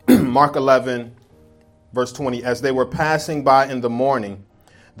Mark 11, verse 20, as they were passing by in the morning,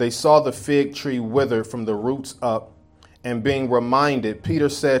 they saw the fig tree withered from the roots up, and being reminded, Peter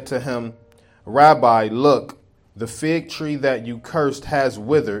said to him, Rabbi, look, the fig tree that you cursed has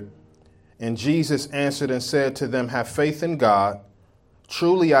withered. And Jesus answered and said to them, have faith in God.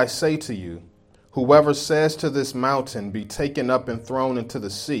 Truly I say to you, whoever says to this mountain, be taken up and thrown into the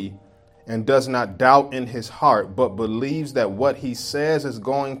sea, and does not doubt in his heart, but believes that what he says is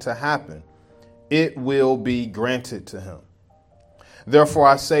going to happen, it will be granted to him. Therefore,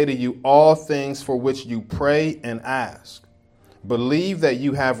 I say to you, all things for which you pray and ask, believe that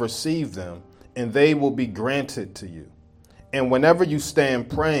you have received them, and they will be granted to you. And whenever you stand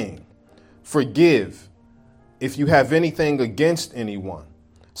praying, forgive if you have anything against anyone,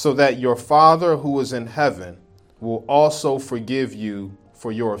 so that your Father who is in heaven will also forgive you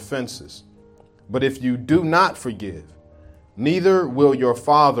for your offenses. But if you do not forgive, neither will your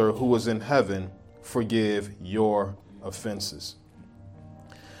Father who is in heaven forgive your offenses.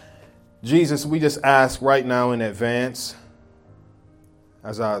 Jesus, we just ask right now in advance,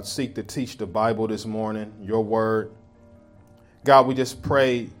 as I seek to teach the Bible this morning, your word, God, we just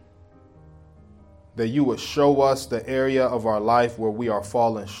pray that you would show us the area of our life where we are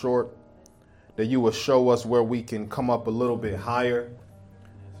falling short, that you would show us where we can come up a little bit higher,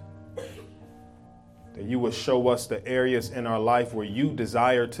 that you would show us the areas in our life where you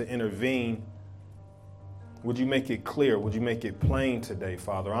desire to intervene. Would you make it clear? Would you make it plain today,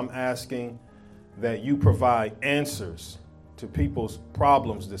 Father? I'm asking that you provide answers to people's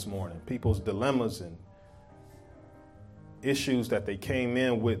problems this morning, people's dilemmas and issues that they came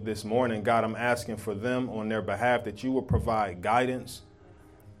in with this morning. God, I'm asking for them on their behalf that you will provide guidance,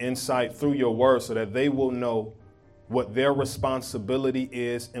 insight through your word so that they will know what their responsibility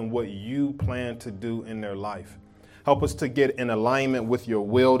is and what you plan to do in their life. Help us to get in alignment with your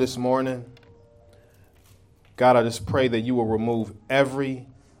will this morning. God, I just pray that you will remove every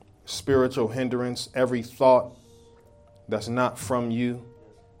spiritual hindrance, every thought that's not from you.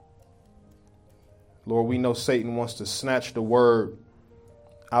 Lord, we know Satan wants to snatch the word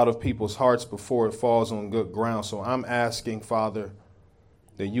out of people's hearts before it falls on good ground. So I'm asking, Father,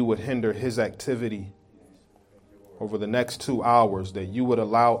 that you would hinder his activity over the next 2 hours, that you would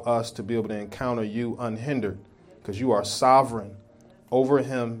allow us to be able to encounter you unhindered, because you are sovereign over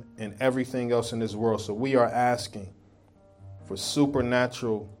him and everything else in this world. So we are asking for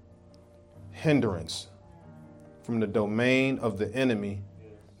supernatural hindrance from the domain of the enemy,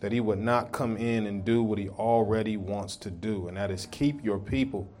 that he would not come in and do what he already wants to do, and that is keep your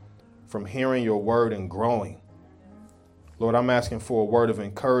people from hearing your word and growing. Lord, I'm asking for a word of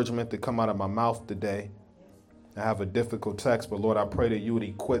encouragement to come out of my mouth today. I have a difficult text, but Lord, I pray that you would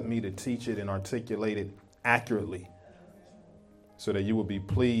equip me to teach it and articulate it accurately, so that you will be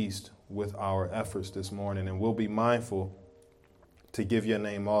pleased with our efforts this morning, and we'll be mindful to give your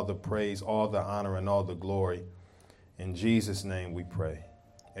name all the praise, all the honor, and all the glory. In Jesus' name we pray.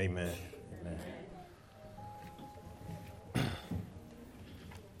 Amen.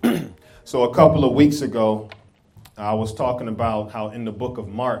 Amen. So a couple of weeks ago, I was talking about how in the book of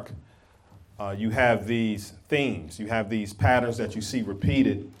Mark, you have these themes, you have these patterns that you see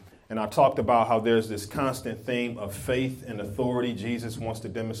repeated. And I talked about how there's this constant theme of faith and authority. Jesus wants to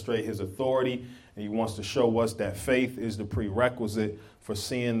demonstrate his authority, and he wants to show us that faith is the prerequisite for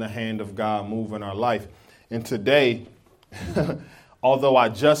seeing the hand of God move in our life. And today, although I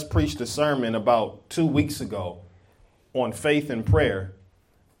just preached a sermon about 2 weeks ago on faith and prayer,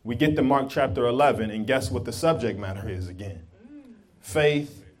 we get to Mark chapter 11, and guess what the subject matter is again?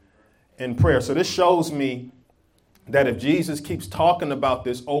 Faith and prayer. So this shows me that if Jesus keeps talking about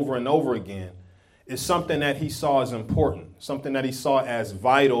this over and over again, it's something that he saw as important, something that he saw as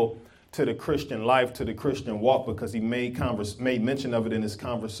vital to the Christian life, to the Christian walk, because he made mention of it in his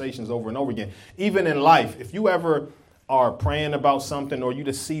conversations over and over again. Even in life, if you ever are praying about something, or you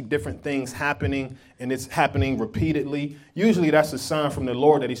just see different things happening and it's happening repeatedly, usually that's a sign from the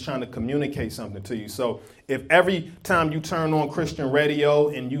Lord that he's trying to communicate something to you. So if every time you turn on Christian radio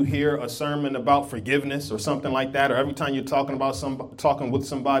and you hear a sermon about forgiveness or something like that, or every time you're talking with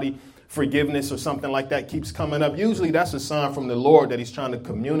somebody, forgiveness or something like that keeps coming up, usually that's a sign from the Lord that he's trying to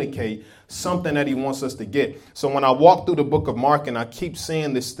communicate something that he wants us to get. So when I walk through the book of Mark and I keep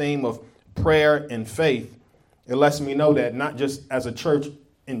seeing this theme of prayer and faith, it lets me know that not just as a church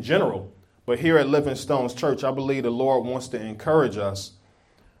in general, but here at Living Stones Church, I believe the Lord wants to encourage us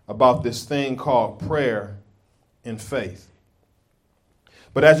about this thing called prayer and faith.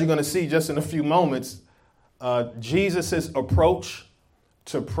 But as you're going to see just in a few moments, Jesus' approach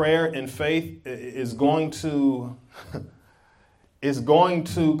to prayer and faith is going to is going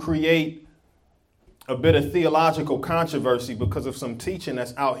to create a bit of theological controversy because of some teaching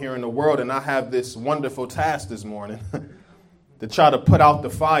that's out here in the world. And I have this wonderful task this morning to try to put out the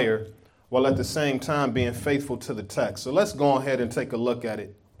fire while at the same time being faithful to the text. So let's go ahead and take a look at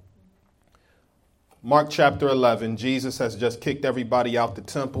it. Mark chapter 11, Jesus has just kicked everybody out the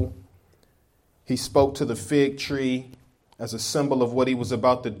temple. He spoke to the fig tree as a symbol of what he was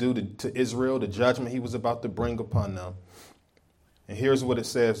about to do to Israel, the judgment he was about to bring upon them. And here's what it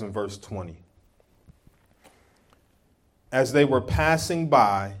says in verse 20. As they were passing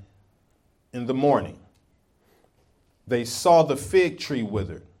by in the morning, they saw the fig tree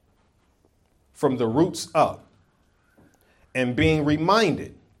withered from the roots up. And being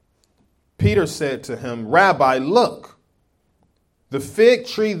reminded, Peter said to him, Rabbi, look, the fig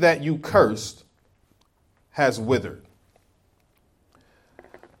tree that you cursed has withered.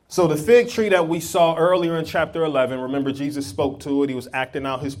 So the fig tree that we saw earlier in chapter 11, remember Jesus spoke to it. He was acting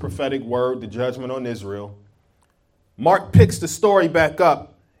out his prophetic word, the judgment on Israel. Mark picks the story back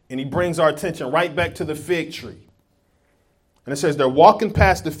up and he brings our attention right back to the fig tree. And it says they're walking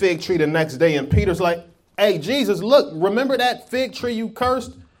past the fig tree the next day and Peter's like, hey, Jesus, look, remember that fig tree you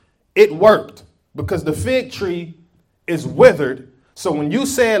cursed? It worked because the fig tree is withered. So when you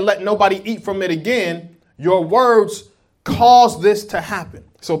said let nobody eat from it again, your words caused this to happen.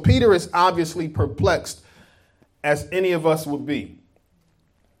 So Peter is obviously perplexed, as any of us would be.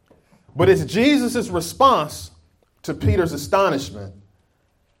 But it's Jesus' response to Peter's astonishment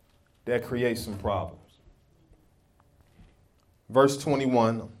that creates some problems. Verse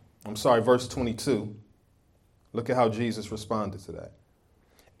 22. Look at how Jesus responded to that.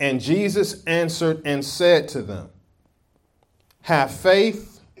 And Jesus answered and said to them, have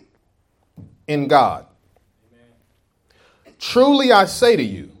faith in God. Truly I say to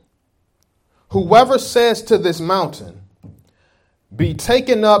you, whoever says to this mountain, be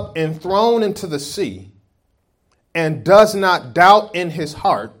taken up and thrown into the sea, and does not doubt in his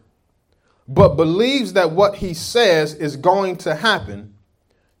heart, but believes that what he says is going to happen,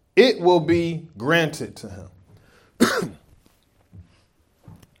 it will be granted to him.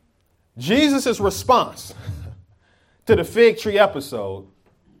 Jesus' response to the fig tree episode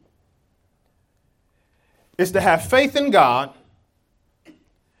is to have faith in God.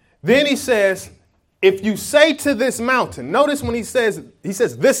 Then he says, if you say to this mountain, notice when he says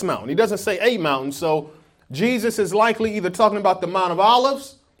this mountain, he doesn't say a mountain. So Jesus is likely either talking about the Mount of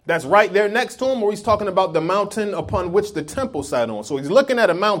Olives that's right there next to him, or he's talking about the mountain upon which the temple sat on. So he's looking at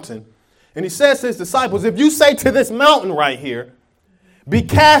a mountain and he says to his disciples, if you say to this mountain right here, be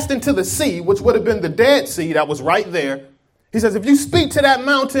cast into the sea, which would have been the Dead Sea that was right there. He says, if you speak to that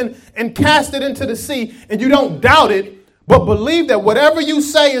mountain and cast it into the sea and you don't doubt it, but believe that whatever you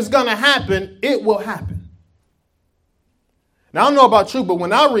say is going to happen, it will happen. Now, I don't know about you, but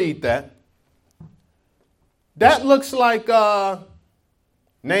when I read that, that looks like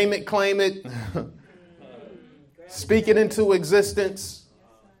name it, claim it, speak it into existence,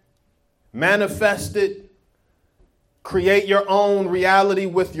 manifest it, create your own reality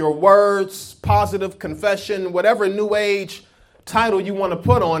with your words, positive confession, whatever new age title you want to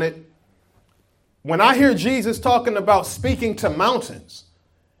put on it. When I hear Jesus talking about speaking to mountains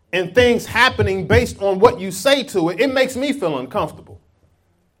and things happening based on what you say to it, it makes me feel uncomfortable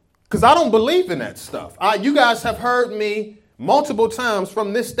because I don't believe in that stuff. You guys have heard me multiple times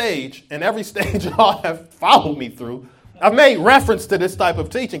from this stage, and every stage y'all have followed me through. I've made reference to this type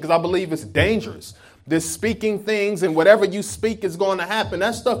of teaching because I believe it's dangerous. This speaking things and whatever you speak is going to happen.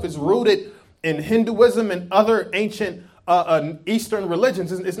 That stuff is rooted in Hinduism and other ancient Eastern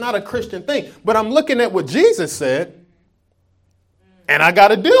religions. It's not a Christian thing. But I'm looking at what Jesus said, and I got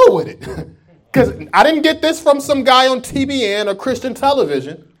to deal with it. Because I didn't get this from some guy on TBN or Christian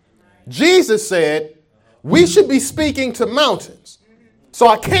television. Jesus said we should be speaking to mountains. So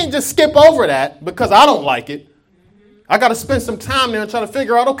I can't just skip over that because I don't like it. I got to spend some time there and try to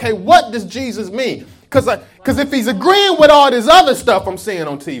figure out, okay, what does Jesus mean? Because if he's agreeing with all this other stuff I'm seeing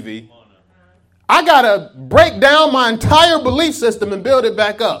on TV, I got to break down my entire belief system and build it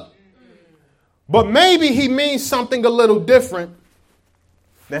back up. But maybe he means something a little different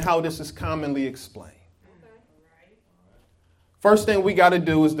than how this is commonly explained. First thing we got to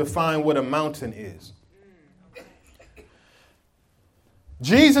do is define what a mountain is.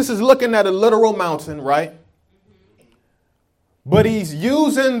 Jesus is looking at a literal mountain, right? But he's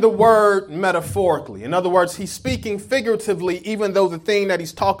using the word metaphorically. In other words, he's speaking figuratively, even though the thing that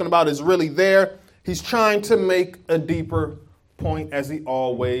he's talking about is really there. He's trying to make a deeper point, as he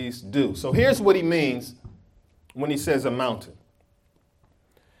always do. So here's what he means when he says a mountain.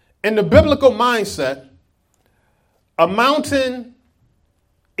 In the biblical mindset, a mountain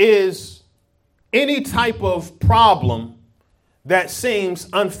is any type of problem that seems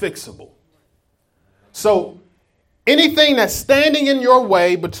unfixable. So anything that's standing in your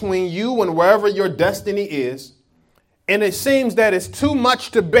way between you and wherever your destiny is, and it seems that it's too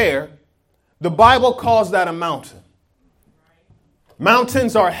much to bear, the Bible calls that a mountain.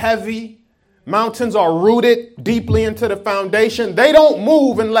 Mountains are heavy. Mountains are rooted deeply into the foundation. They don't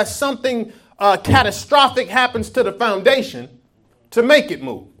move unless something catastrophic happens to the foundation to make it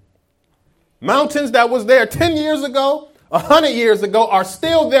move. Mountains that was there 10 years ago, 100 years ago, are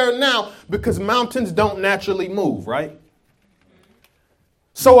still there now because mountains don't naturally move, right?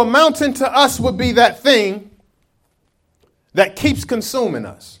 So a mountain to us would be that thing that keeps consuming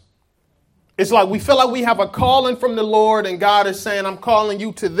us. It's like we feel like we have a calling from the Lord and God is saying, I'm calling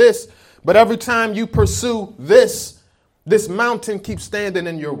you to this. But every time you pursue this mountain keeps standing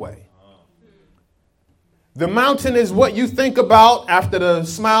in your way. The mountain is what you think about after the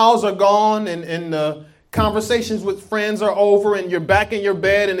smiles are gone and the conversations with friends are over and you're back in your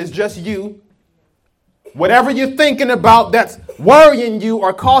bed and it's just you. Whatever you're thinking about that's worrying you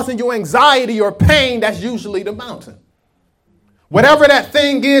or causing you anxiety or pain, that's usually the mountain. Whatever that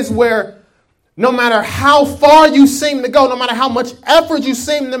thing is where no matter how far you seem to go, no matter how much effort you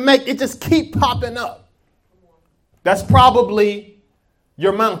seem to make, it just keep popping up. That's probably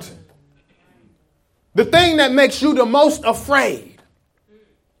your mountain. The thing that makes you the most afraid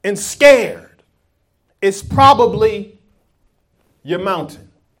and scared is probably your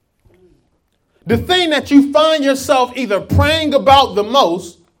mountain. The thing that you find yourself either praying about the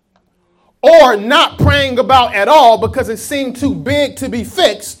most or not praying about at all because it seemed too big to be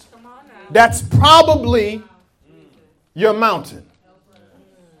fixed, that's probably your mountain.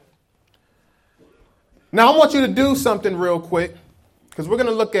 Now, I want you to do something real quick because we're going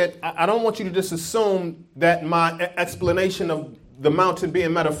to look at, I don't want you to just assume that my explanation of the mountain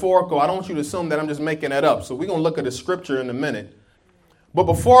being metaphorical, I don't want you to assume that I'm just making that up. So we're going to look at the scripture in a minute. But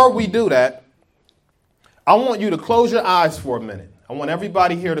before we do that, I want you to close your eyes for a minute. I want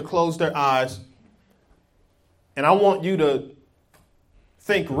everybody here to close their eyes. And I want you to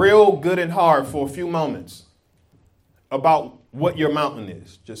think real good and hard for a few moments about what your mountain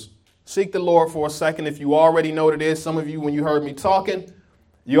is. Just seek the Lord for a second. If you already know what it is, some of you, when you heard me talking,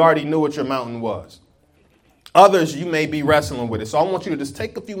 you already knew what your mountain was. Others, you may be wrestling with it. So I want you to just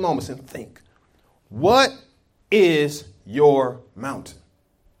take a few moments and think, what is your mountain?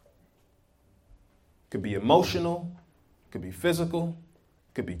 Could be emotional, could be physical,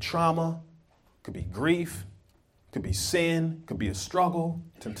 could be trauma, could be grief, could be sin, could be a struggle,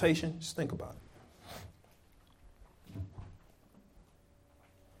 temptation. Just think about it.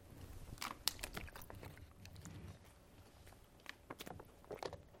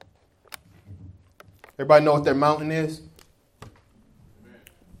 Everybody know what their mountain is? Let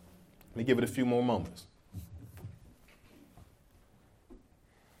me give it a few more moments.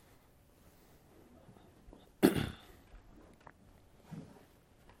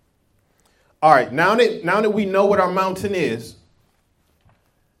 All right, now that we know what our mountain is,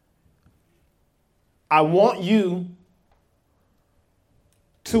 I want you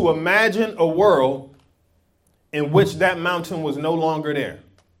to imagine a world in which that mountain was no longer there.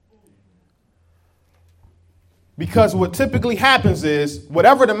 Because what typically happens is,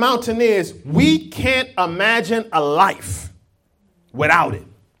 whatever the mountain is, we can't imagine a life without it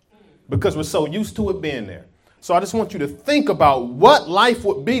because we're so used to it being there. So I just want you to think about what life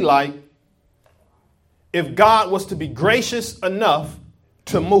would be like if God was to be gracious enough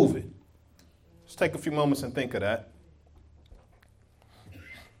to move it. Let's take a few moments and think of that.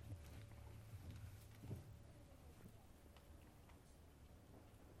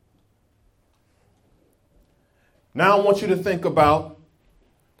 Now I want you to think about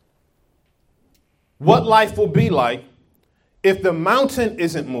what life will be like if the mountain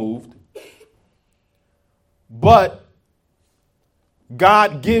isn't moved, but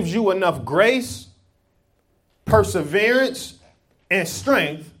God gives you enough grace, perseverance, and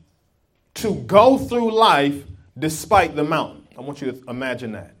strength to go through life despite the mountain. I want you to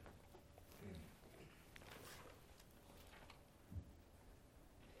imagine that.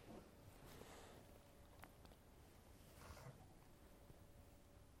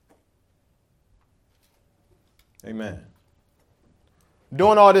 Amen.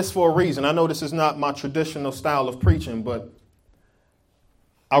 Doing all this for a reason. I know this is not my traditional style of preaching, but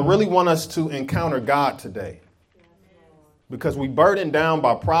I really want us to encounter God today. Because we burdened down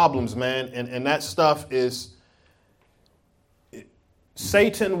by problems, man, and that stuff is,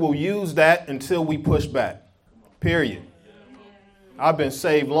 Satan will use that until we push back, period. I've been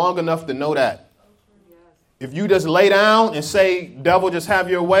saved long enough to know that. If you just lay down and say, devil, just have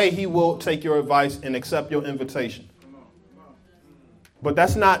your way, he will take your advice and accept your invitation. But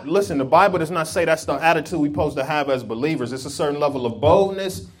that's not, listen, the Bible does not say that's the attitude we're supposed to have as believers. It's a certain level of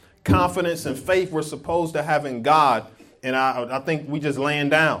boldness, confidence, and faith we're supposed to have in God. And I think we just laying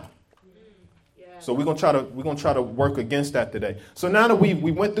down. So we're gonna try to work against that today. So now that we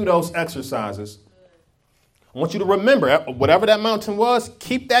went through those exercises, I want you to remember, whatever that mountain was,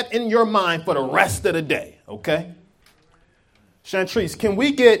 keep that in your mind for the rest of the day, okay? Chantrice, can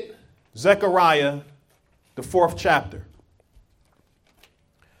we get Zechariah, the 4th chapter?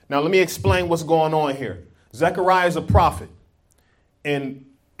 Now, let me explain what's going on here. Zechariah is a prophet, and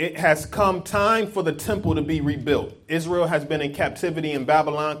it has come time for the temple to be rebuilt. Israel has been in captivity in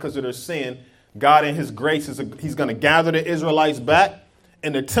Babylon because of their sin. God in his grace, he's going to gather the Israelites back,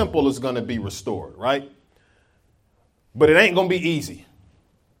 and the temple is going to be restored, right? But it ain't going to be easy.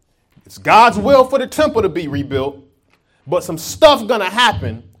 It's God's will for the temple to be rebuilt, but some stuff's going to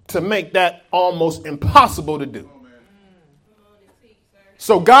happen to make that almost impossible to do.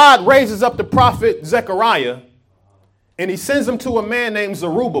 So God raises up the prophet Zechariah, and he sends him to a man named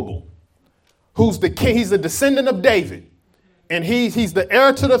Zerubbabel, who's the king. He's a descendant of David, and he's the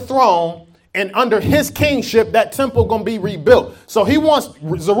heir to the throne. And under his kingship, that temple going to be rebuilt. So he wants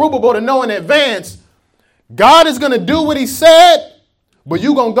Zerubbabel to know in advance, God is going to do what he said, but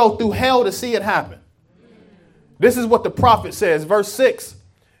you're going to go through hell to see it happen. This is what the prophet says, verse 6.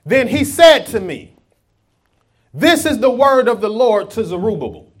 Then he said to me, this is the word of the Lord to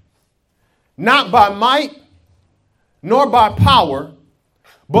Zerubbabel. Not by might, nor by power,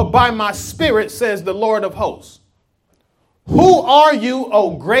 but by my spirit, says the Lord of hosts. Who are you,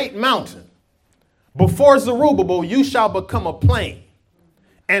 O great mountain? Before Zerubbabel, you shall become a plain,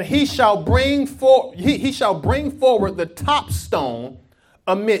 and he shall bring forward the top stone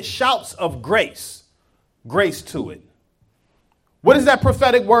amid shouts of grace to it. What does that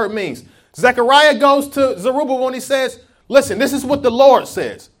prophetic word mean? Zechariah goes to Zerubbabel and he says, listen, this is what the Lord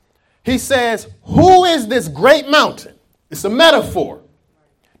says. He says, who is this great mountain? It's a metaphor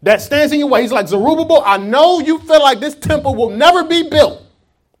that stands in your way. He's like, Zerubbabel, I know you feel like this temple will never be built,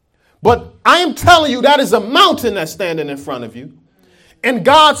 but I am telling you that is a mountain that's standing in front of you. And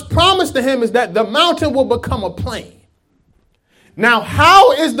God's promise to him is that the mountain will become a plain. Now,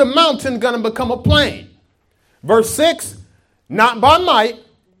 how is the mountain going to become a plain? Verse 6, not by might,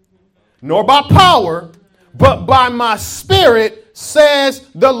 nor by power, but by my spirit, says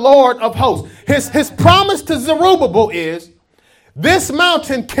the Lord of hosts. His promise to Zerubbabel is, this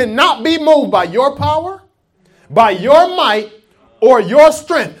mountain cannot be moved by your power, by your might, or your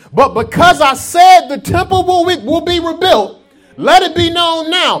strength. But because I said the temple will be rebuilt, let it be known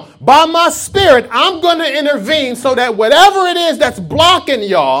now, by my spirit, I'm going to intervene so that whatever it is that's blocking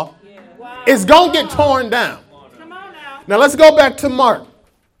y'all is going to get torn down. Now let's go back to Mark.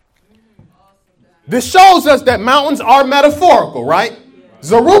 This shows us that mountains are metaphorical, right?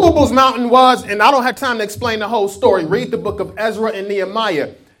 Zerubbabel's mountain was, and I don't have time to explain the whole story. Read the book of Ezra and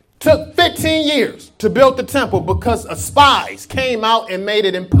Nehemiah. Took 15 years to build the temple because spies came out and made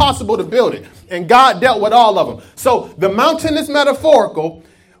it impossible to build it. And God dealt with all of them. So the mountain is metaphorical.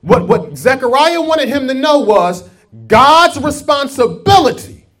 What Zechariah wanted him to know was God's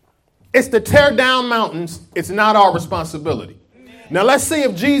responsibility is to tear down mountains. It's not our responsibility. Now let's see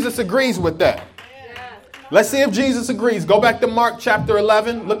if Jesus agrees with that. Let's see if Jesus agrees. Go back to Mark chapter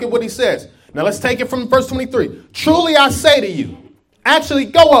 11. Look at what he says. Now let's take it from verse 23. Truly I say to you. Actually,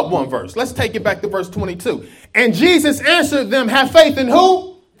 go up one verse. Let's take it back to verse 22. And Jesus answered them, have faith in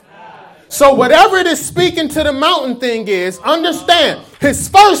who? So whatever it is speaking to the mountain thing is, understand, his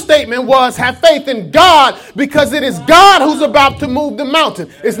first statement was have faith in God because it is God who's about to move the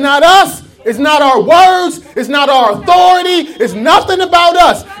mountain. It's not us. It's not our words. It's not our authority. It's nothing about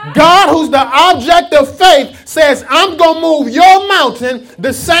us. God, who's the object of faith, says, I'm going to move your mountain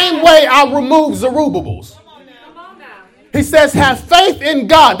the same way I removed Zerubbabel's. He says, have faith in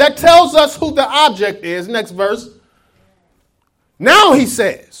God. That tells us who the object is. Next verse. Now he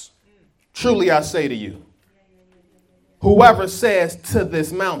says, truly I say to you, whoever says to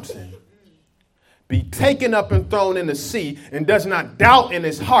this mountain, be taken up and thrown in the sea, and does not doubt in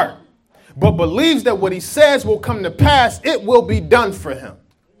his heart, but believes that what he says will come to pass, it will be done for him.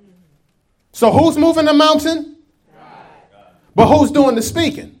 So who's moving the mountain? But who's doing the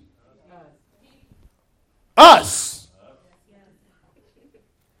speaking? Us.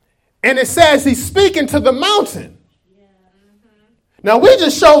 And it says he's speaking to the mountain. Now we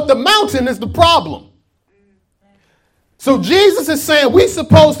just showed the mountain is the problem. So Jesus is saying we're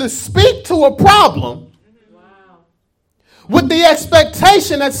supposed to speak to a problem with the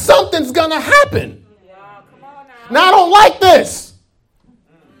expectation that something's going to happen. Now, I don't like this.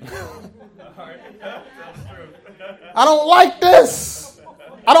 I don't like this.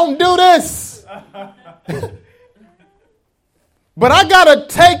 I don't do this. But I got to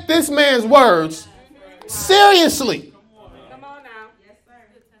take this man's words seriously. Come on now. Yes, sir.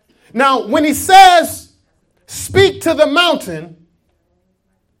 Now, when he says, speak to the mountain,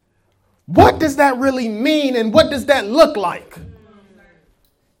 what does that really mean and what does that look like?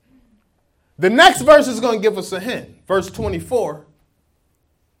 The next verse is going to give us a hint. Verse 24.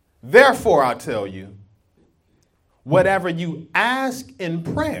 Therefore, I tell you, whatever you ask in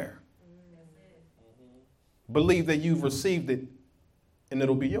prayer, believe that you've received it and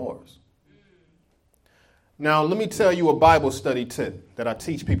it'll be yours. Now, let me tell you a Bible study tip that I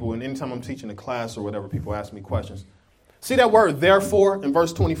teach people, and anytime I'm teaching a class or whatever, people ask me questions. See that word therefore in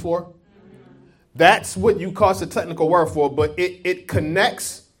verse 24? That's what you call a technical word for, but it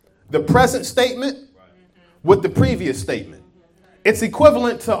connects the present statement with the previous statement. It's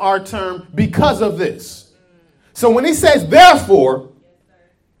equivalent to our term because of this. So when he says therefore,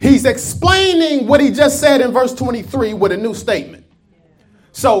 he's explaining what he just said in verse 23 with a new statement.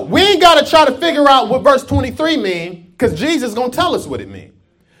 So we ain't got to try to figure out what verse 23 means because Jesus is going to tell us what it means.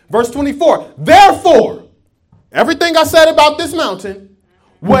 Verse 24, therefore, everything I said about this mountain,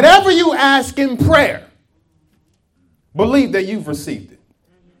 whatever you ask in prayer, believe that you've received it.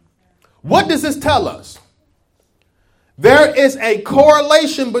 What does this tell us? There is a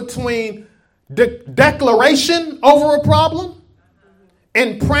correlation between declaration over a problem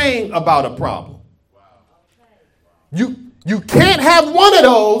and praying about a problem. You can't have one of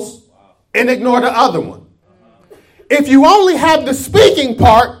those and ignore the other one. If you only have the speaking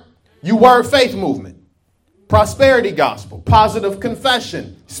part, you word faith movement, prosperity gospel, positive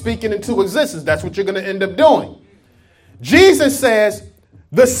confession, speaking into existence. That's what you're going to end up doing. Jesus says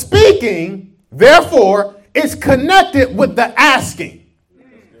the speaking, therefore, is connected with the asking.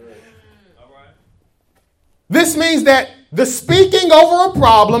 This means that the speaking over a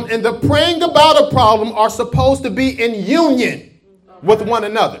problem and the praying about a problem are supposed to be in union with one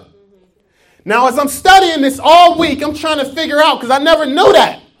another. Now, as I'm studying this all week, I'm trying to figure out, because I never knew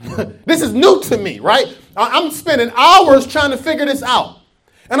that. This is new to me, right? I'm spending hours trying to figure this out.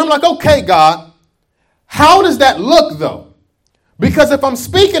 And I'm like, okay, God, how does that look, though? Because if I'm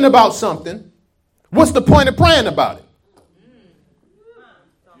speaking about something, what's the point of praying about it?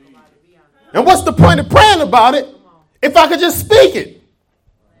 And what's the point of praying about it if I could just speak it?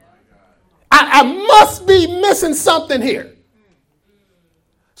 I must be missing something here.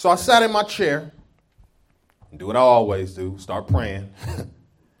 So I sat in my chair and do what I always do, start praying. Let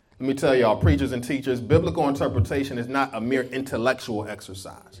me tell y'all, preachers and teachers, biblical interpretation is not a mere intellectual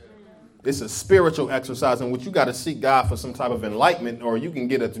exercise. It's a spiritual exercise in which you got to seek God for some type of enlightenment, or you can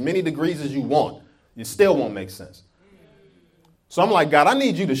get as many degrees as you want. It still won't make sense. So I'm like, God, I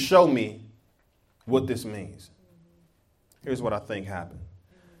need you to show me what this means. Here's what I think happened.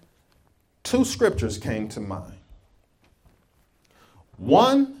 Two scriptures came to mind.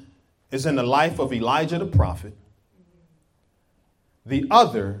 One is in the life of Elijah the prophet. The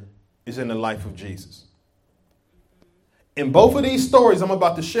other is in the life of Jesus. In both of these stories I'm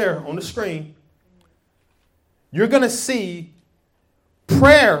about to share on the screen, you're going to see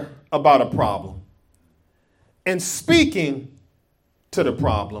prayer about a problem and speaking to the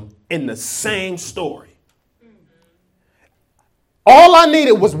problem in the same story. All I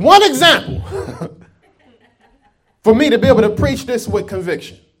needed was one example for me to be able to preach this with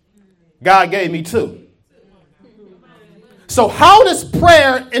conviction. God gave me two. So how does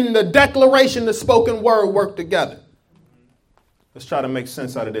prayer and the declaration, the spoken word, work together? Let's try to make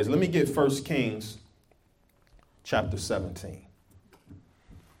sense out of this. Let me get 1 Kings chapter 17.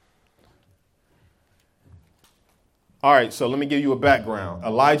 All right, so let me give you a background.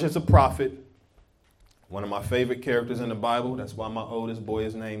 Elijah's a prophet, one of my favorite characters in the Bible. That's why my oldest boy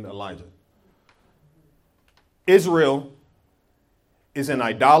is named Elijah. Israel is in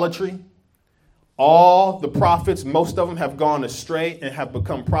idolatry. All the prophets, most of them have gone astray and have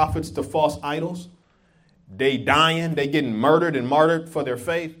become prophets to false idols. They dying, they getting murdered and martyred for their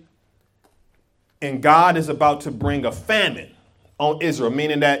faith. And God is about to bring a famine on Israel,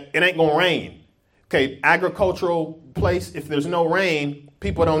 meaning that it ain't going to rain. Okay, agricultural place, if there's no rain,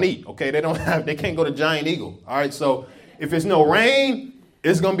 people don't eat. Okay, they can't go to Giant Eagle. All right, so if there's no rain,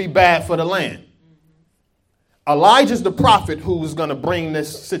 it's going to be bad for the land. Elijah's the prophet who's going to bring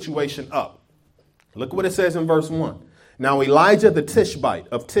this situation up. Look what it says in verse 1. Now Elijah the Tishbite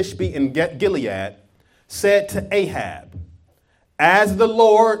of Tishbe in Gilead said to Ahab, as the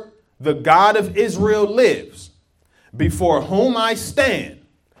Lord, the God of Israel lives, before whom I stand,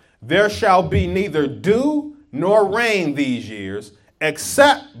 there shall be neither dew nor rain these years,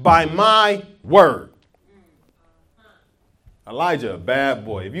 except by my word. Elijah, a bad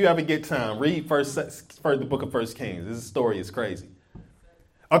boy. If you ever get time, read first the book of 1 Kings. This story is crazy.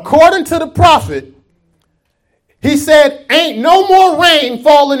 According to the prophet, he said, ain't no more rain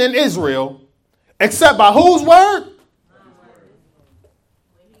falling in Israel except by whose word?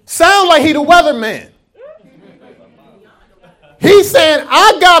 Sound like he the weatherman. He's saying,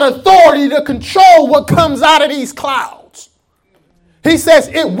 I got authority to control what comes out of these clouds. He says,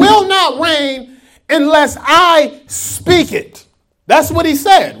 it will not rain unless I speak it. That's what he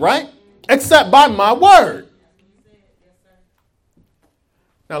said, right? Except by my word.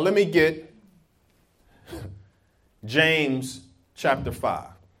 Now let me get James chapter 5.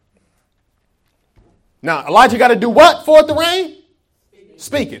 Now, Elijah got to do what for it to rain?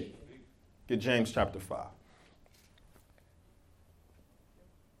 Speak it. Get James chapter 5.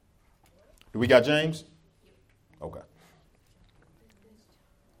 Do we got James? Okay.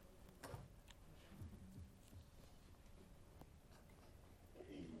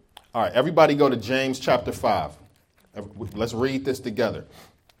 All right, everybody go to James chapter 5. Let's read this together.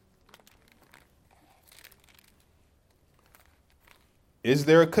 Is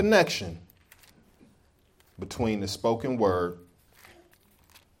there a connection between the spoken word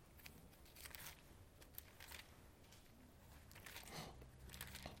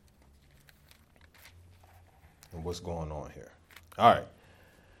and what's going on here? All right.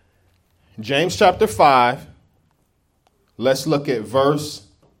 James chapter 5. Let's look at verse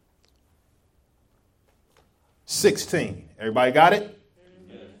 16. Everybody got it?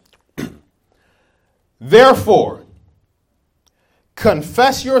 Yes. Therefore,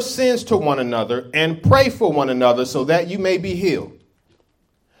 confess your sins to one another and pray for one another so that you may be healed.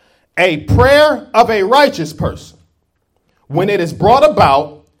 A prayer of a righteous person, when it is brought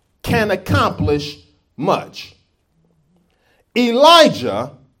about, can accomplish much.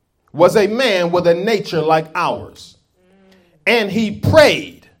 Elijah was a man with a nature like ours, and he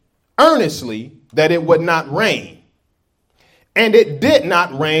prayed earnestly that it would not rain. And it did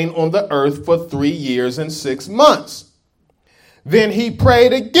not rain on the earth for 3 years and 6 months. Then he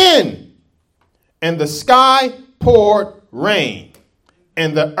prayed again, and the sky poured rain,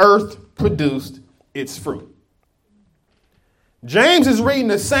 and the earth produced its fruit. James is reading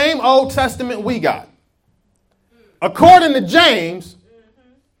the same Old Testament we got. According to James,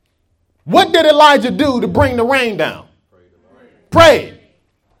 what did Elijah do to bring the rain down? Prayed.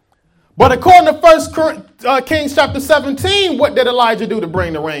 But according to 1 Kings chapter 17, what did Elijah do to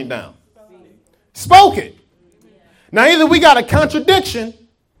bring the rain down? Spoke it. Now, either we got a contradiction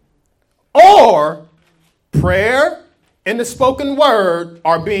or prayer and the spoken word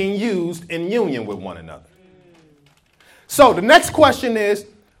are being used in union with one another. So the next question is,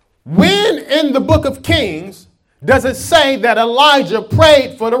 when in the book of Kings does it say that Elijah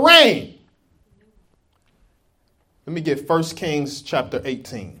prayed for the rain? Let me get 1 Kings chapter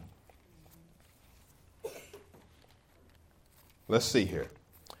 18. Let's see here.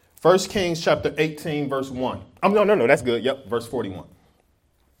 1 Kings chapter 18, verse 1. No, that's good. Yep, verse 41.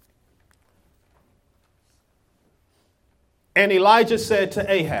 And Elijah said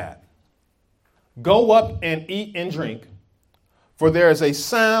to Ahab, go up and eat and drink, for there is a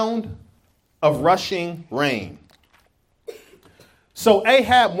sound of rushing rain. So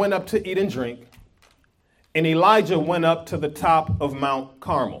Ahab went up to eat and drink, and Elijah went up to the top of Mount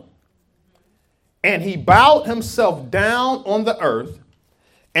Carmel. And he bowed himself down on the earth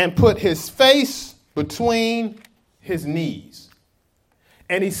and put his face between his knees.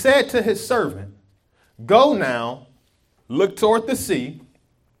 And he said to his servant, go now, look toward the sea.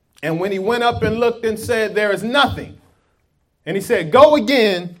 And when he went up and looked and said, there is nothing. And he said, go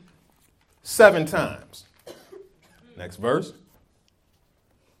again 7 times. Next verse.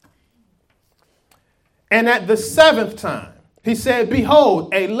 And at the 7th time, he said,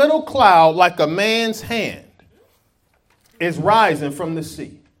 behold, a little cloud like a man's hand is rising from the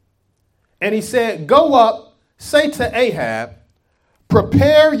sea. And he said, go up, say to Ahab,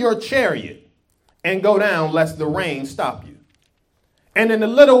 prepare your chariot and go down, lest the rain stop you. And in a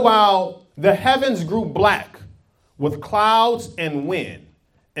little while, the heavens grew black with clouds and wind,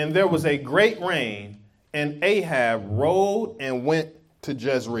 and there was a great rain, and Ahab rode and went to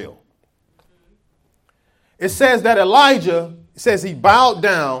Jezreel. It says that Elijah, it says he bowed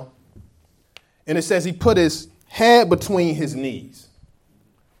down, and it says he put his head between his knees.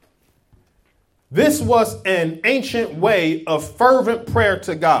 This was an ancient way of fervent prayer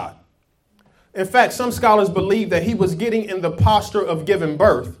to God. In fact, some scholars believe that he was getting in the posture of giving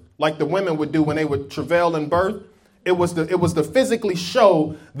birth, like the women would do when they would travail in birth. It was to physically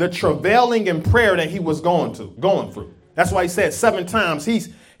show the travailing in prayer that he was going through. That's why he said 7 times. He's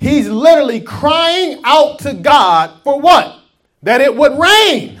literally crying out to God for what? That it would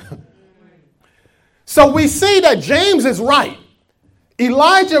rain. So we see that James is right.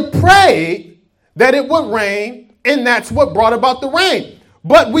 Elijah prayed that it would rain, and that's what brought about the rain.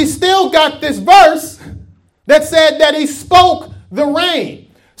 But we still got this verse that said that he spoke the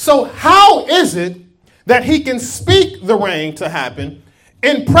rain. So how is it that he can speak the rain to happen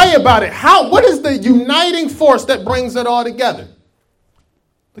and pray about it? What is the uniting force that brings it all together?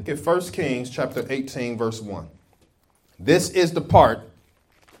 Look at 1 Kings chapter 18, verse 1. This is the part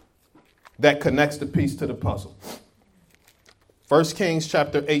that connects the piece to the puzzle. 1 Kings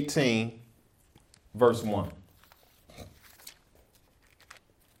chapter 18, verse 1.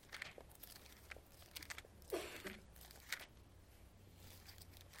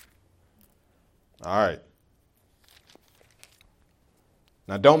 All right.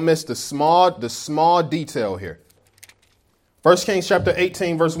 Now don't miss the small detail here. 1 Kings chapter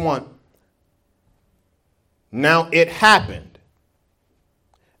 18, verse 1. Now it happened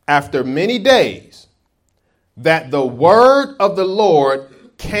after many days that the word of the Lord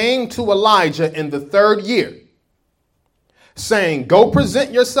came to Elijah in the 3rd year, saying, go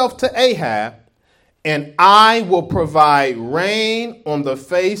present yourself to Ahab, and I will provide rain on the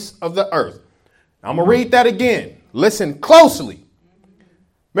face of the earth. I'm going to read that again. Listen closely.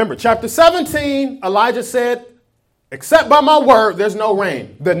 Remember, chapter 17, Elijah said, except by my word, there's no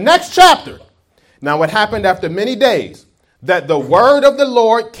rain. The next chapter. Now it happened after many days that the word of the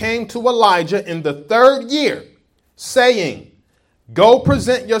Lord came to Elijah in the 3rd year, saying, go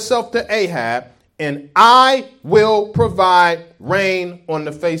present yourself to Ahab, and I will provide rain on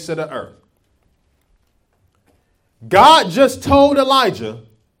the face of the earth. God just told Elijah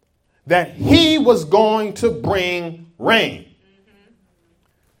that he was going to bring rain.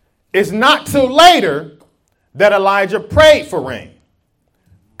 It's not till later that Elijah prayed for rain.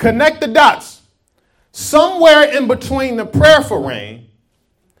 Connect the dots. Somewhere in between the prayer for rain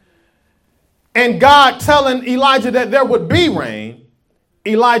and God telling Elijah that there would be rain,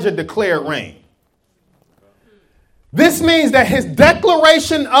 Elijah declared rain. This means that his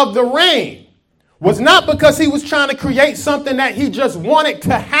declaration of the rain was not because he was trying to create something that he just wanted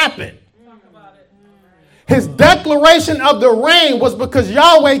to happen. His declaration of the rain was because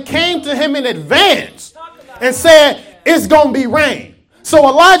Yahweh came to him in advance and said, it's going to be rain. So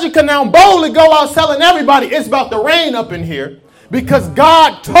Elijah can now boldly go out telling everybody it's about the rain up in here because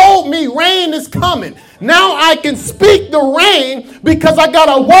God told me rain is coming. Now I can speak the rain because I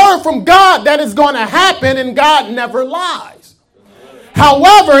got a word from God that is going to happen, and God never lies.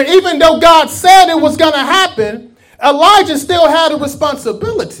 However, even though God said it was going to happen, Elijah still had a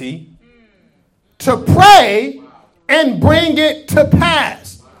responsibility to pray and bring it to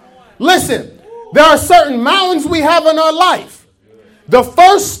pass. Listen, there are certain mountains we have in our life. The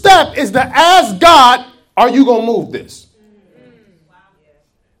first step is to ask God, are you going to move this?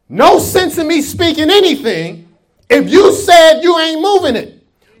 No sense in me speaking anything if you said you ain't moving it.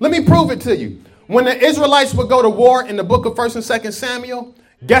 Let me prove it to you. When the Israelites would go to war in the book of 1 and 2 Samuel,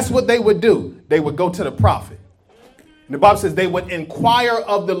 guess what they would do? They would go to the prophet. And the Bible says they would inquire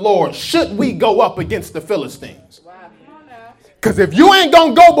of the Lord, should we go up against the Philistines? Because if you ain't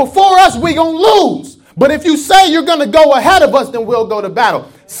going to go before us, we going to lose. But if you say you're going to go ahead of us, then we'll go to battle.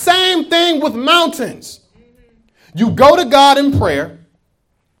 Same thing with mountains. You go to God in prayer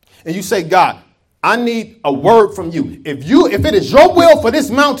and you say, God, I need a word from you. If it is your will for this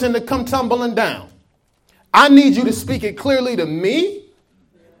mountain to come tumbling down, I need you to speak it clearly to me.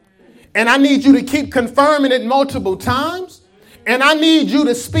 And I need you to keep confirming it multiple times. And I need you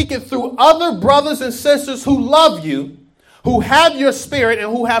to speak it through other brothers and sisters who love you, who have your spirit,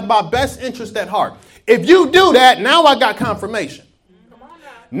 and who have my best interest at heart. If you do that, now I got confirmation.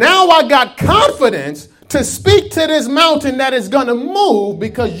 Now I got confidence to speak to this mountain that is going to move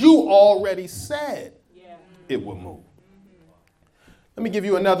because you already said it will move. Let me give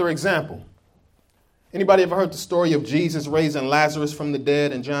you another example. Anybody ever heard the story of Jesus raising Lazarus from the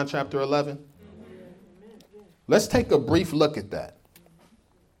dead in John chapter 11? Let's take a brief look at that.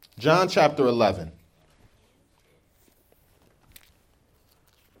 John chapter 11.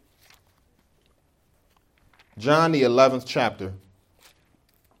 John, the 11th chapter.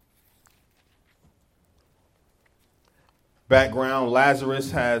 Background,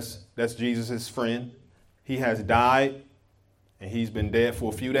 Lazarus that's Jesus' friend. He has died, and he's been dead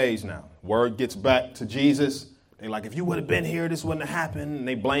for a few days now. Word gets back to Jesus. They're like, if you would have been here, this wouldn't have happened. And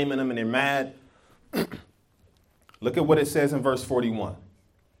they blaming him, and they're mad. Look at what it says in verse 41.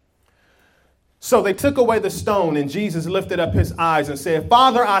 So they took away the stone, and Jesus lifted up his eyes and said,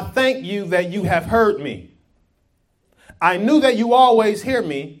 Father, I thank you that you have heard me. I knew that you always hear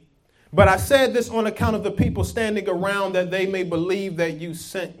me, but I said this on account of the people standing around, that they may believe that you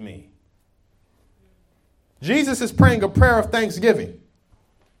sent me. Jesus is praying a prayer of thanksgiving.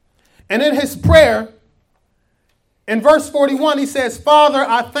 And in his prayer, in verse 41, he says, Father,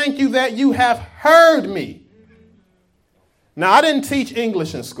 I thank you that you have heard me. Now, I didn't teach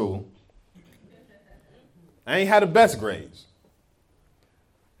English in school. I ain't had the best grades.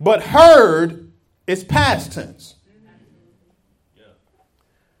 But heard is past tense.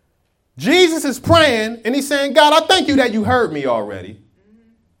 Jesus is praying and he's saying, God, I thank you that you heard me already.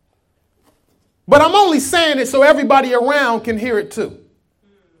 But I'm only saying it so everybody around can hear it too.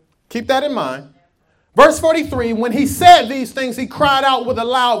 Keep that in mind. Verse 43, when he said these things, he cried out with a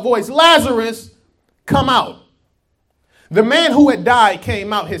loud voice, Lazarus, come out. The man who had died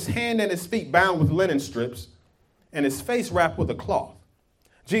came out, his hand and his feet bound with linen strips, and his face wrapped with a cloth.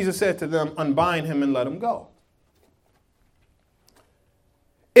 Jesus said to them, unbind him and let him go.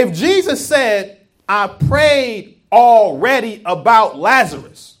 If Jesus said, I prayed already about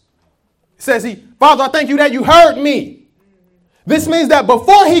Lazarus, says he, Father, I thank you that you heard me. This means that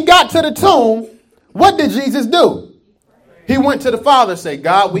before he got to the tomb, what did Jesus do? He went to the Father and said,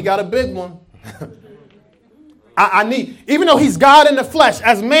 God, we got a big one. I need, even though he's God in the flesh,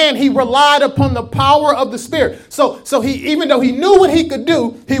 as man, he relied upon the power of the Spirit. So he, even though he knew what he could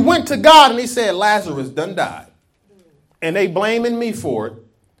do, he went to God and he said, Lazarus done died. And they blaming me for it.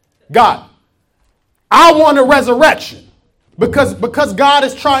 God, I want a resurrection. Because God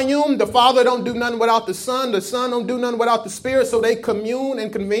is triune, the Father don't do nothing without the Son don't do nothing without the Spirit, so they commune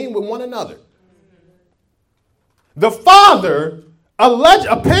and convene with one another. The Father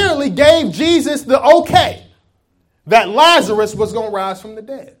apparently gave Jesus the okay that Lazarus was going to rise from the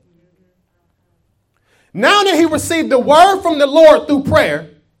dead. Now that he received the word from the Lord through prayer,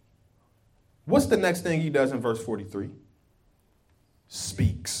 what's the next thing he does in verse 43?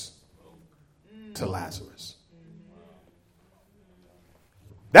 Speaks to Lazarus.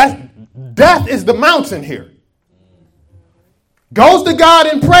 Death is the mountain here. Goes to God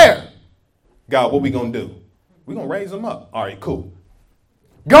in prayer. God, what we going to do? We're going to raise him up. All right, cool.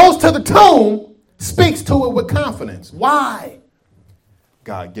 Goes to the tomb. Speaks to it with confidence. Why?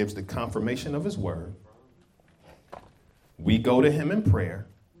 God gives the confirmation of his word. We go to him in prayer.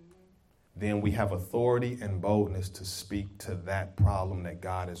 Then we have authority and boldness to speak to that problem that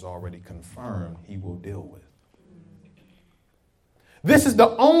God has already confirmed he will deal with. This is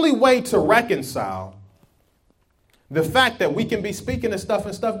the only way to reconcile the fact that we can be speaking of stuff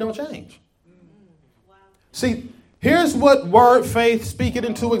and stuff don't change. See, here's what word, faith, speak it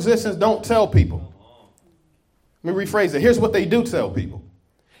into existence don't tell people. Let me rephrase it. Here's what they do tell people.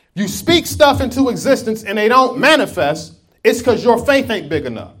 You speak stuff into existence and they don't manifest, it's because your faith ain't big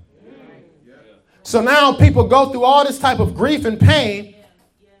enough. So now people go through all this type of grief and pain,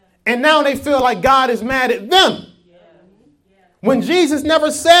 and now they feel like God is mad at them. When Jesus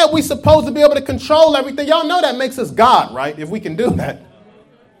never said we're supposed to be able to control everything. Y'all know that makes us God, right? If we can do that.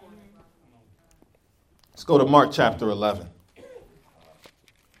 Let's go to Mark chapter 11.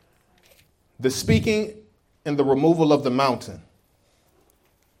 The speaking and the removal of the mountain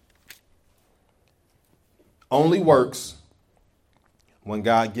only works when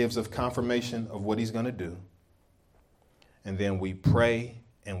God gives us confirmation of what he's going to do. And then we pray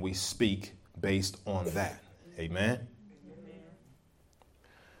and we speak based on that. Amen.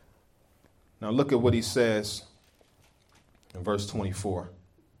 Now look at what he says in verse 24.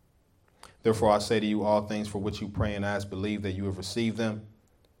 Therefore I say to you, all things for which you pray and ask, believe that you have received them,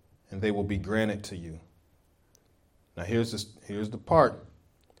 and they will be granted to you. Now here's the part.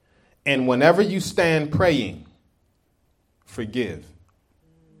 And whenever you stand praying, forgive.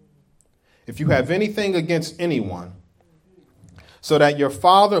 If you have anything against anyone, so that your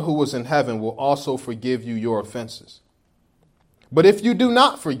Father who is in heaven will also forgive you your offenses. But if you do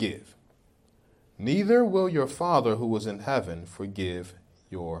not forgive, neither will your Father who is in heaven forgive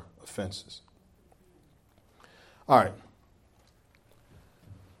your offenses. All right.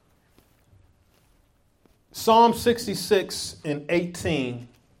 Psalm 66 and 18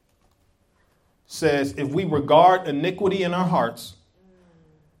 says, if we regard iniquity in our hearts,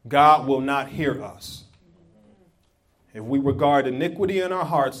 God will not hear us. If we regard iniquity in our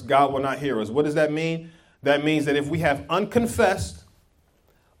hearts, God will not hear us. What does that mean? That means that if we have unconfessed,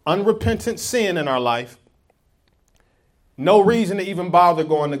 unrepentant sin in our life, no reason to even bother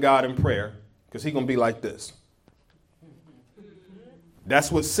going to God in prayer, because he's going to be like this.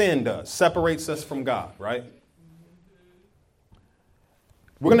 That's what sin does, separates us from God, right?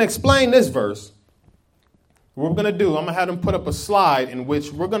 We're going to explain this verse. What we're going to do, I'm going to have them put up a slide in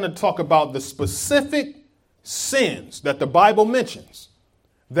which we're going to talk about the specific sins that the Bible mentions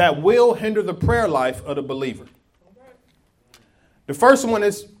that will hinder the prayer life of the believer. The first one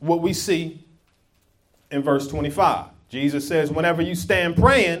is what we see in verse 25. Jesus says, whenever you stand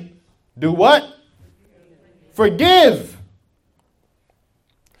praying, do what? Forgive.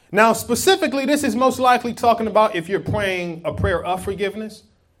 Now, specifically, this is most likely talking about if you're praying a prayer of forgiveness,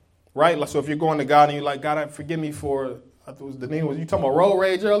 right? So if you're going to God and you're like, God, forgive me for, I thought it was Danita, was you talking about road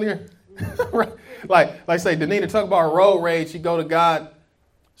rage earlier? Right? Like say, Danita talk about road rage. She go to God.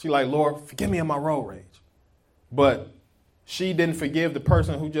 She like, Lord, forgive me of my road rage. But she didn't forgive the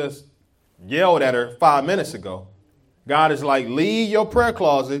person who just yelled at her 5 minutes ago. God is like, leave your prayer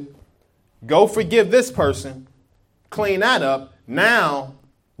closet. Go forgive this person. Clean that up. Now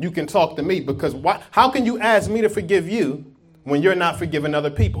you can talk to me, because how can you ask me to forgive you when you're not forgiving other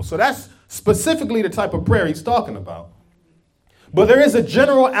people? So that's specifically the type of prayer he's talking about. But there is a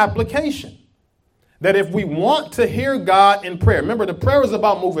general application that if we want to hear God in prayer, remember the prayer is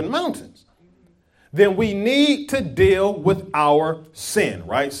about moving mountains, then we need to deal with our sin,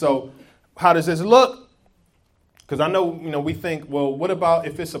 right? So how does this look? Because I know, we think, well, what about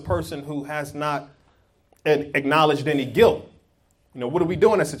if it's a person who has not acknowledged any guilt? What do we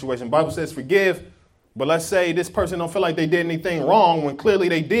do in that situation? The Bible says forgive, but let's say this person don't feel like they did anything wrong when clearly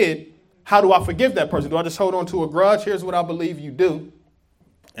they did. How do I forgive that person? Do I just hold on to a grudge? Here's what I believe you do.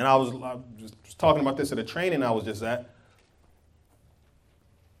 And I was just talking about this at a training I was just at.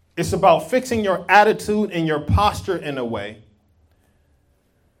 It's about fixing your attitude and your posture in a way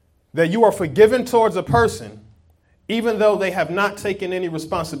that you are forgiven towards a person, even though they have not taken any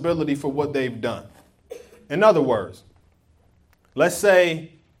responsibility for what they've done. In other words, let's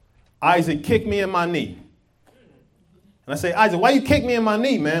say Isaac kicked me in my knee. And I say, Isaac, why you kick me in my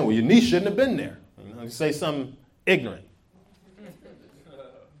knee, man? Well, your knee shouldn't have been there. You say something ignorant.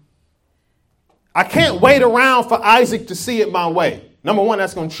 I can't wait around for Isaac to see it my way. Number one,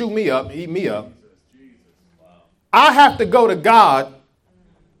 that's going to chew me up, eat me up. I have to go to God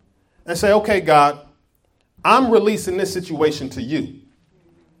and say, okay, God, I'm releasing this situation to you.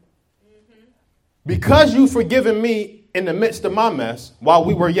 Because you've forgiven me in the midst of my mess, while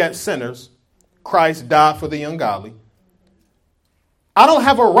we were yet sinners, Christ died for the ungodly. I don't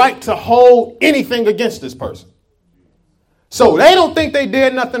have a right to hold anything against this person. So they don't think they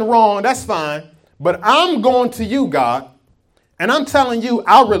did nothing wrong. That's fine. But I'm going to you, God, and I'm telling you,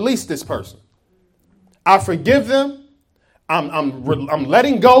 I'll release this person. I forgive them. I'm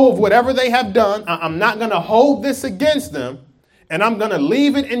letting go of whatever they have done. I'm not going to hold this against them. And I'm going to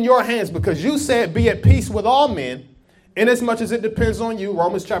leave it in your hands, because you said be at peace with all men, inasmuch as it depends on you.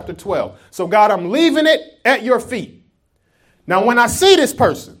 Romans chapter 12. So God, I'm leaving it at your feet. Now, when I see this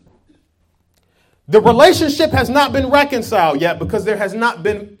person, the relationship has not been reconciled yet because there has not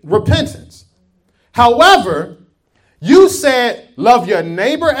been repentance. However, you said love your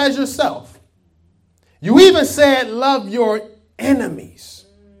neighbor as yourself. You even said love your enemies.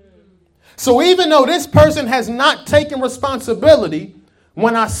 So even though this person has not taken responsibility,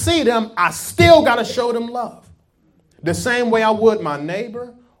 when I see them, I still got to show them love. The same way I would my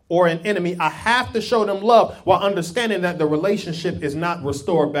neighbor or an enemy. I have to show them love while understanding that the relationship is not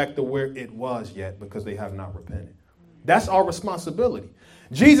restored back to where it was yet because they have not repented. That's our responsibility.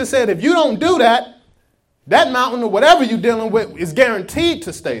 Jesus said, if you don't do that, that mountain or whatever you're dealing with is guaranteed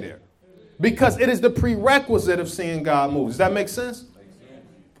to stay there, because it is the prerequisite of seeing God move. Does that make sense?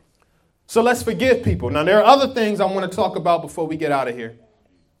 So let's forgive people. Now, there are other things I want to talk about before we get out of here.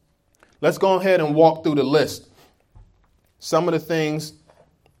 Let's go ahead and walk through the list. Some of the things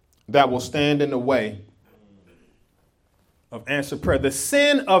that will stand in the way of answered prayer. The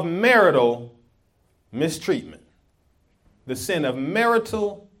sin of marital mistreatment. The sin of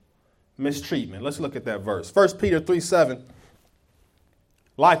marital mistreatment. Let's look at that verse. 1 Peter 3:7.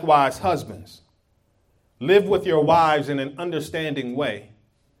 Likewise, husbands, live with your wives in an understanding way,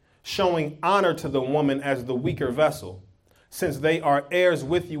 showing honor to the woman as the weaker vessel, since they are heirs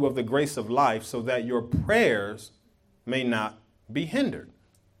with you of the grace of life, so that your prayers may not be hindered.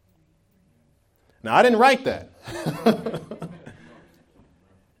 Now, I didn't write that.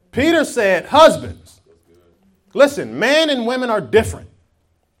 Peter said, husbands, listen, men and women are different.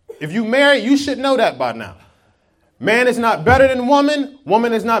 If you marry, you should know that by now. Man is not better than woman.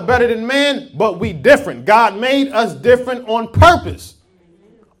 Woman is not better than man, but we different. God made us different on purpose.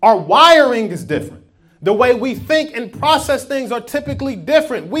 Our wiring is different. The way we think and process things are typically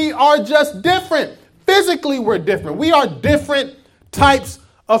different. We are just different. Physically, we're different. We are different types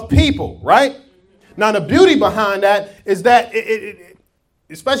of people, right? Now, the beauty behind that is that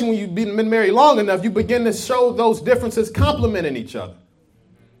especially when you've been married long enough, you begin to show those differences complementing each other.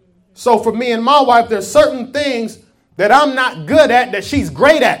 So for me and my wife, there's certain things that I'm not good at that she's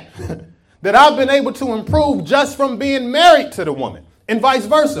great at, that I've been able to improve just from being married to the woman, and vice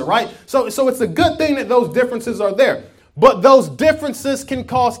versa, right? So it's a good thing that those differences are there. But those differences can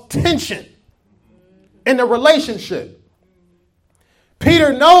cause tension in the relationship.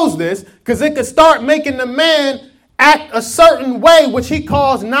 Peter knows this because it could start making the man act a certain way, which he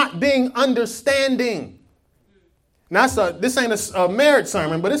calls not being understanding. Now, this ain't a marriage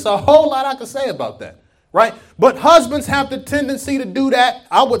sermon, but it's a whole lot I could say about that, right? But husbands have the tendency to do that,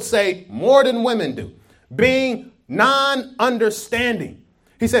 I would say, more than women do, being non-understanding.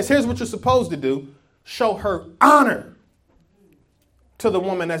 He says, here's what you're supposed to do. Show her honor to the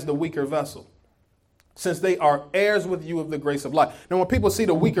woman as the weaker vessel, since they are heirs with you of the grace of life. Now, when people see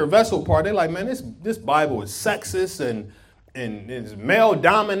the weaker vessel part, they're like, man, this Bible is sexist and it's male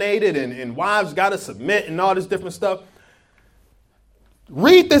dominated and wives got to submit and all this different stuff.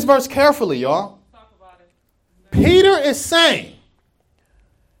 Read this verse carefully, y'all. Talk about it. Peter is saying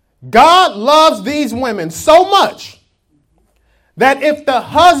God loves these women so much that if the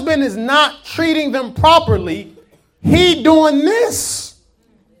husband is not treating them properly, he doing this.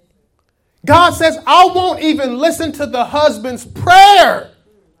 God says, I won't even listen to the husband's prayer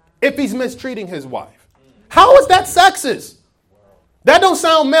if he's mistreating his wife. How is that sexist? That don't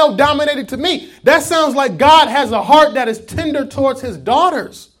sound male dominated to me. That sounds like God has a heart that is tender towards his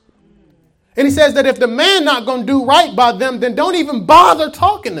daughters. And he says that if the man not going to do right by them, then don't even bother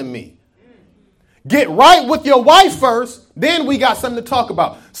talking to me. Get right with your wife first, then we got something to talk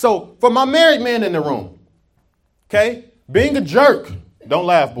about. So for my married man in the room, okay, being a jerk. Don't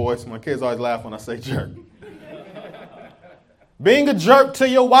laugh, boys. My kids always laugh when I say jerk. Being a jerk to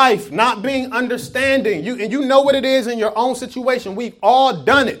your wife, not being understanding. You know what it is in your own situation. We've all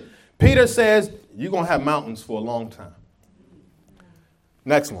done it. Peter says you're going to have mountains for a long time.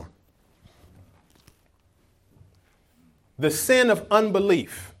 Next one. The sin of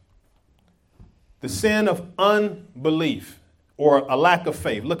unbelief. The sin of unbelief or a lack of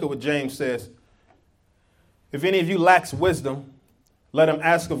faith. Look at what James says. If any of you lacks wisdom, let him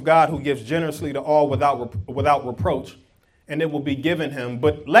ask of God, who gives generously to all without reproach, and it will be given him.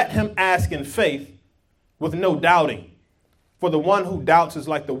 But let him ask in faith with no doubting. For the one who doubts is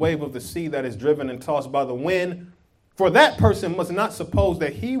like the wave of the sea that is driven and tossed by the wind. For that person must not suppose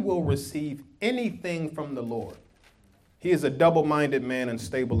that he will receive anything from the Lord. He is a double-minded man,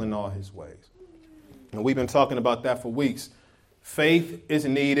 unstable in all his ways. And we've been talking about that for weeks. Faith is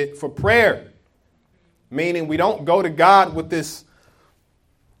needed for prayer. Meaning we don't go to God with this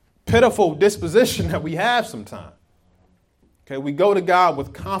pitiful disposition that we have sometimes. Okay, we go to God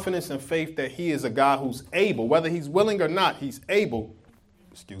with confidence and faith that he is a God who's able, whether he's willing or not, he's able,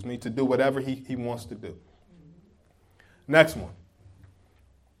 to do whatever he wants to do. Next one.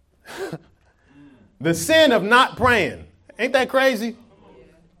 The sin of not praying. Ain't that crazy?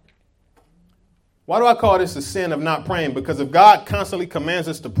 Why do I call this the sin of not praying? Because if God constantly commands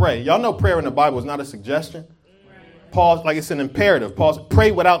us to pray, y'all know prayer in the Bible is not a suggestion. Paul, like it's an imperative. Paul,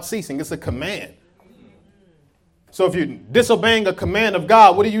 pray without ceasing. It's a command. So if you're disobeying a command of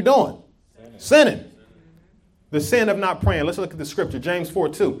God, what are you doing? Sinning. The sin of not praying. Let's look at the scripture. James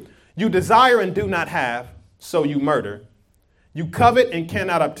 4:2. You desire and do not have, so you murder. You covet and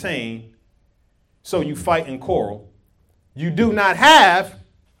cannot obtain, so you fight and quarrel. You do not have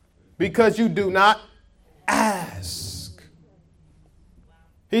because you do not ask.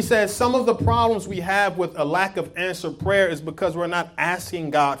 He says some of the problems we have with a lack of answered prayer is because we're not asking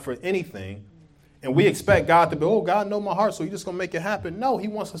God for anything. And we expect God to be, oh, God knows my heart, so he's just going to make it happen. No, he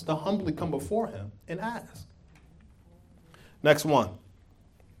wants us to humbly come before him and ask. Next one.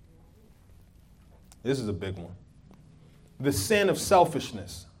 This is a big one. The sin of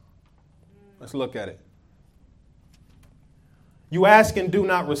selfishness. Let's look at it. You ask and do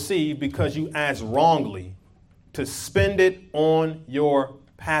not receive because you ask wrongly to spend it on your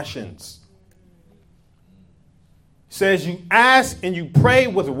passions. It says you ask and you pray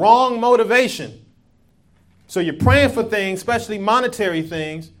with wrong motivation. So you're praying for things, especially monetary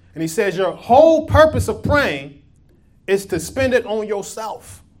things. And he says your whole purpose of praying is to spend it on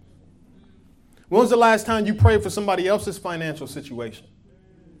yourself. When was the last time you prayed for somebody else's financial situation?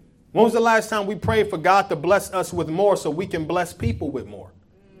 When was the last time we prayed for God to bless us with more so we can bless people with more?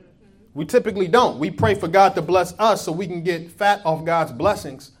 We typically don't. We pray for God to bless us so we can get fat off God's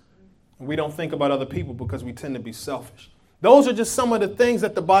blessings. And we don't think about other people because we tend to be selfish. Those are just some of the things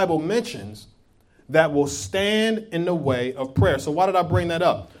that the Bible mentions that will stand in the way of prayer. So why did I bring that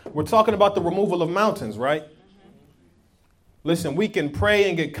up? We're talking about the removal of mountains, right? Listen, we can pray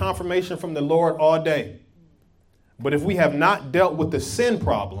and get confirmation from the Lord all day. But if we have not dealt with the sin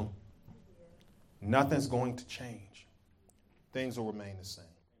problem, nothing's going to change. Things will remain the same.